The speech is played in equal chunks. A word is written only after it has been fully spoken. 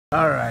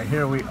All right,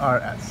 here we are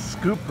at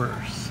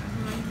Scoopers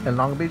in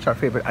Long Beach, our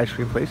favorite ice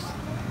cream place.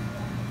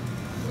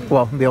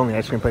 Well, the only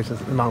ice cream place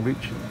in Long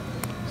Beach,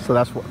 so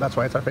that's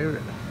why it's our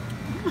favorite.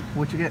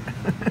 What'd you get?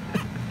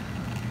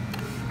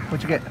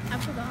 What'd you get? I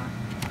forgot.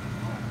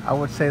 I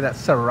would say that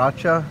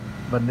sriracha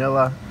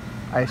vanilla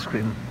ice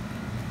cream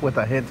with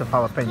a hint of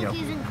jalapeno.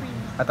 Cookies and cream.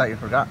 I thought you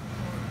forgot.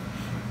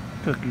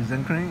 Cookies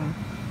and cream.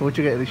 What'd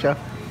you get, Alicia?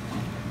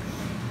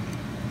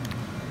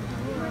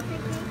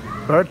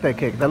 Birthday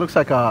cake. That looks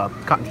like a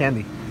cotton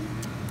candy.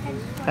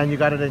 And you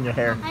got it in your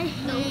hair. I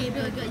hate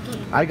birthday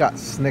cake. I got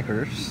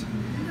Snickers.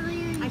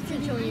 I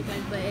should show you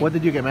guys, but What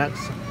did you get, Max?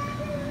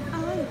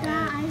 I like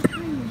that ice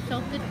cream.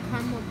 Salted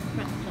caramel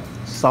pretzel.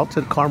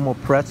 Salted caramel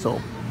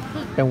pretzel.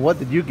 And what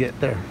did you get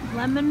there?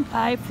 Lemon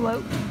pie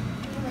float.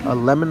 A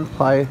lemon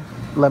pie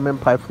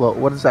float.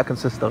 What does that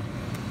consist of?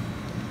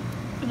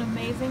 An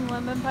amazing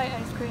lemon pie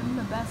ice cream,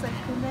 the best ice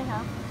cream they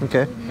have.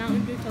 Okay. With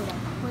Mountain Dew soda.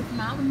 With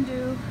Mountain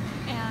Dew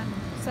and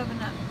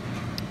 7-Up.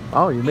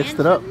 Oh, you mixed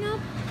it up. 7-Up?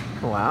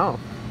 Wow.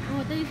 Oh,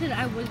 I thought you said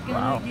I was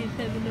gonna do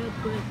 7-Up,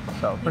 but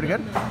So, pretty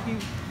good? no, Okay.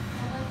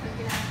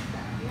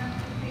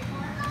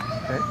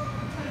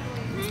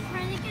 Can I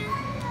try it again?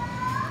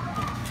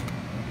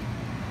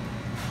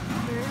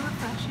 Very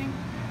refreshing.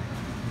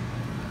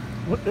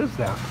 What is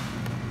that?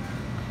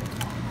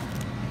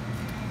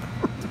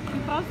 She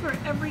falls for it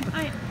every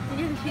time.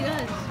 Yeah, she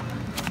does.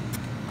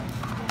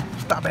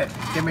 Stop it.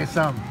 Give me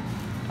some.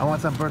 I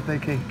want some birthday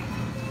cake.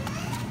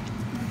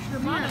 Your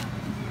money.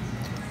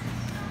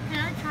 Can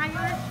I try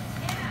yours?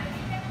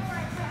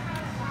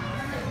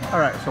 All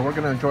right, so we're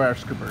going to enjoy our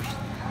Scoopers.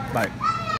 Bye.